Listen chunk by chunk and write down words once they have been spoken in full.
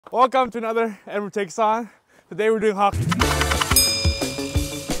Welcome to another Edward Takes On. Today we're doing hockey.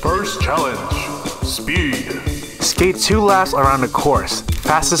 First challenge, speed. Skate 2 laps around the course.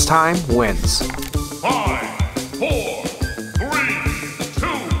 Fastest time wins. 5, 4, 3, 2,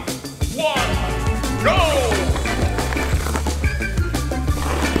 1, go!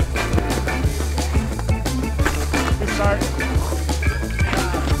 Good start.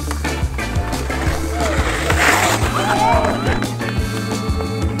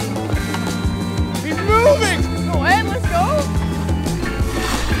 He's moving! Go in, let's go!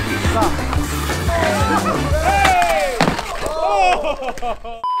 Hey! Oh!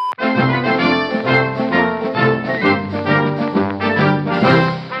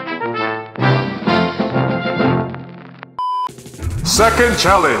 Second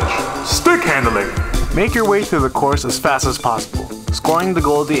challenge, stick handling. Make your way through the course as fast as possible. Scoring the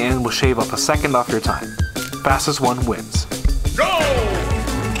goal at the end will shave off a second off your time. Fastest one wins. Go!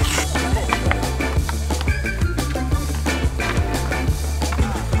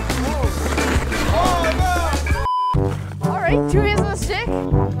 Alright, 2 hands on the stick.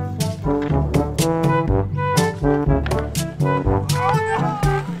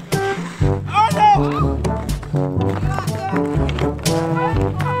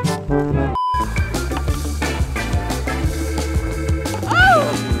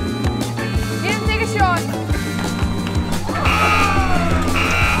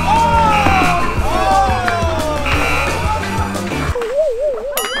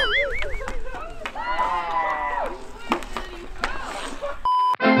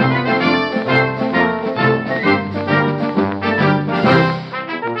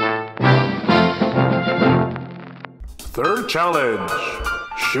 Third challenge,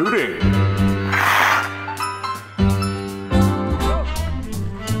 shooting.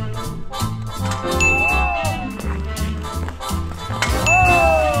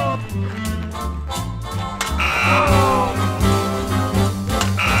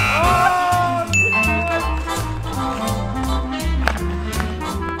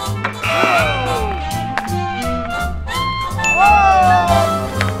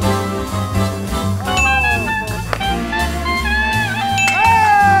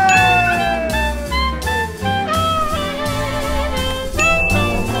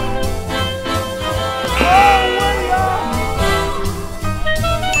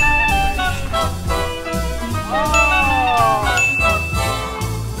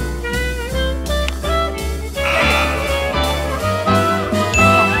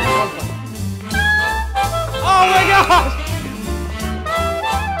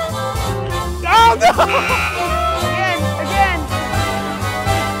 Again.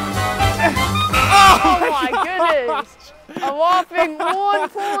 Oh my goodness. A whopping 1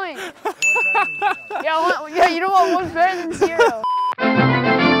 point. Yeah, you know what? One's better than 0.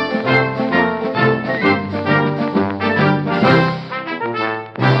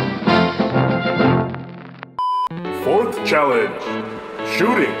 Fourth challenge,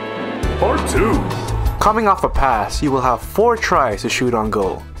 shooting, part 2. Coming off a pass, you will have 4 tries to shoot on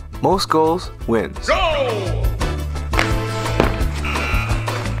goal. Most goals wins. Go!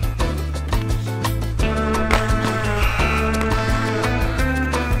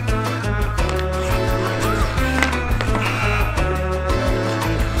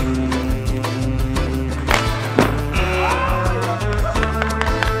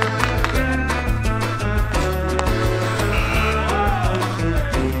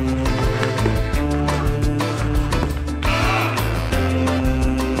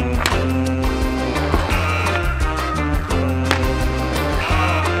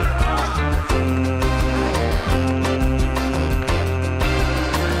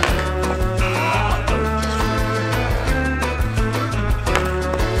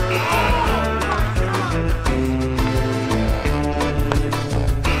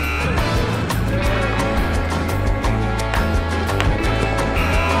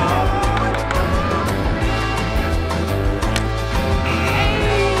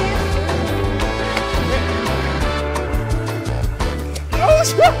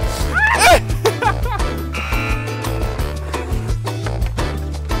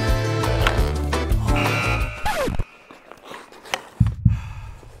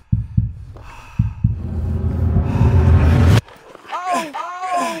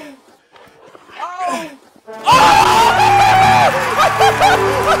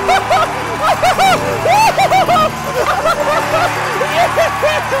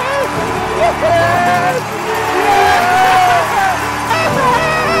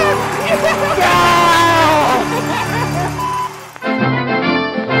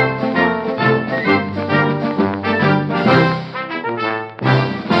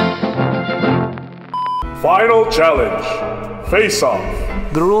 Final challenge. Face off.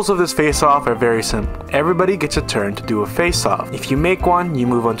 The rules of this face-off are very simple. Everybody gets a turn to do a face-off. If you make one, you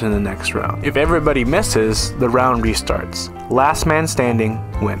move on to the next round. If everybody misses, the round restarts. Last man standing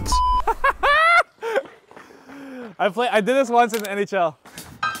wins. I did this once in the NHL.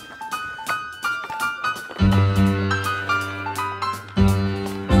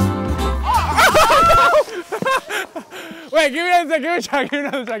 Wait, give me another try, give me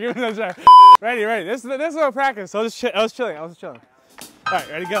another try. Ready. This is a practice. I was chilling. All right,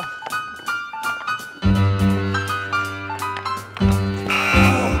 ready, go.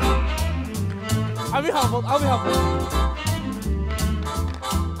 I'll be humbled.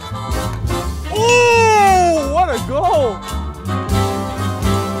 Oh, what a goal!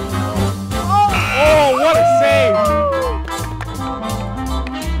 Oh, what a save!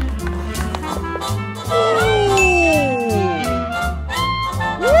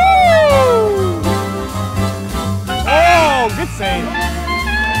 Oh, good save.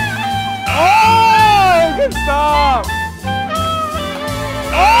 Oh, good stop.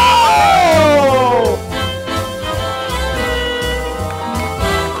 Oh!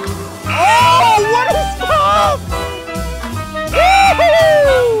 Oh, what a stop! Woo!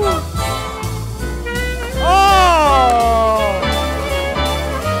 Oh!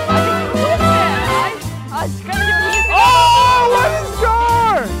 Oh, what a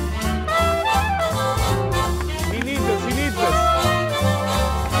score! He needs this.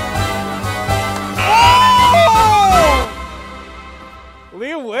 Oh!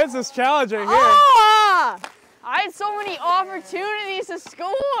 Liam wins this challenge right here. Oh! I had so many opportunities to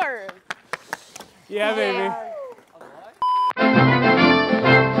score. Yeah, baby.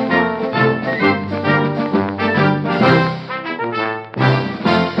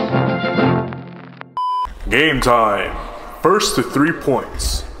 Game time. First to 3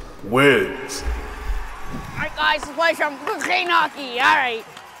 points wins. Alright guys, let's play some cookie hockey. Alright.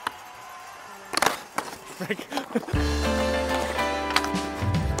 Frick.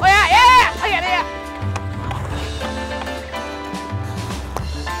 Oh yeah! I got it.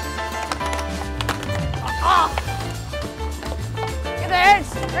 Oh. Get the heads!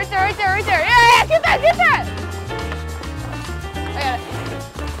 Right there! Yeah! Get that! I got it.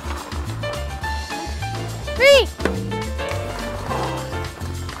 Feet!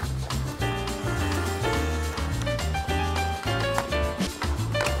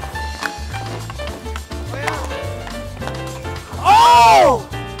 Oh!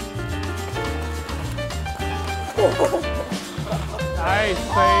 Nice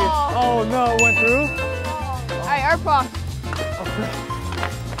save. Oh no, it went through? Alright, our puck.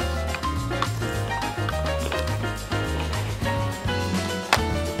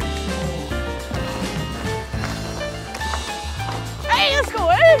 Hey, let's go,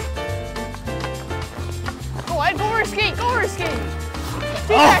 eh? Go ahead, go over skate.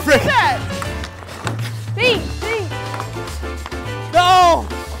 See that. See. No!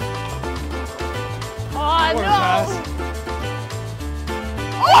 Oh, no. Pass.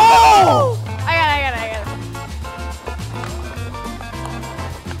 Oh! I got it.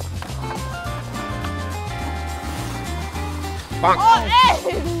 Bonk. Oh, Ed!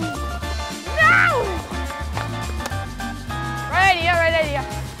 No! Right idea.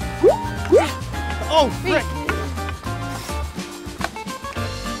 Oh, frick.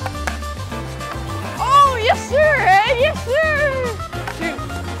 Oh, yes, sir, Ed, yes, sir! Shoot.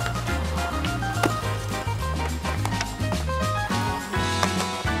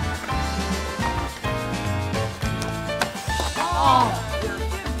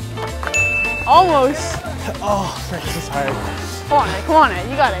 Almost. Oh, frick, this is hard. Come on, Ed.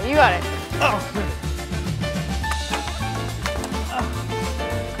 You got it. Oh, frick.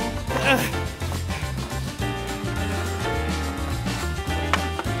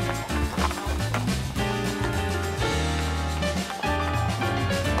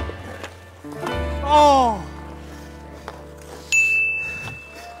 Oh!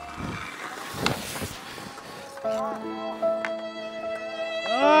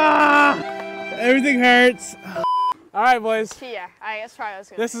 Ah! Everything hurts. All right, boys. Yeah, all right, let's try this.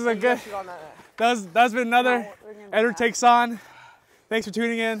 This is a good. That's been another Edward Takes On. Thanks for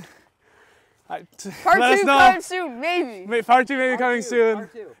tuning in. Part let us 2 know. coming soon, maybe. Part 2 maybe coming soon.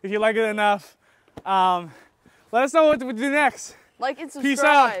 If you like it enough. Let us know what to do next. Like and subscribe. Peace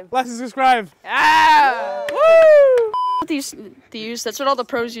out. Like and subscribe. Yeah. Woo! These to use. That's what all the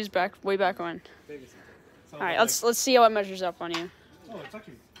pros use way back when. All right, let's see how it measures up on you. Oh, it's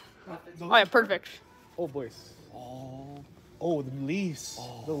actually. Oh yeah, perfect. Oh boys. Oh. Oh, the leaves.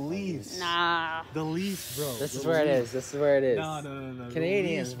 The leaves. Nah. The leaves, bro. This is where it is. This is where it is. No.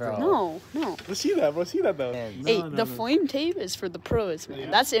 Canadians, bro. No. Let's see that, bro. See that, though. Hey, the flame tape is for the pros,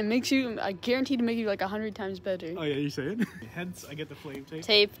 man. That's it. Makes you, I guarantee to make you like 100 times better. Oh, yeah, you saying? Heads, I get the flame tape.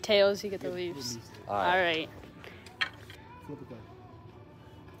 Tape, tails, you get the leaves. All right. Flip it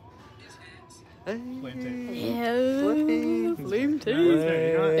Hey. Flame tape. Yeah. Flame tape.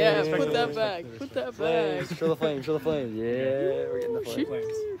 Nice. Yeah, Respect put it, that respect back. it, Put respect that back. Show the flames. Show the flames. Yeah, we're getting the flames.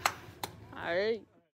 Flames. All right.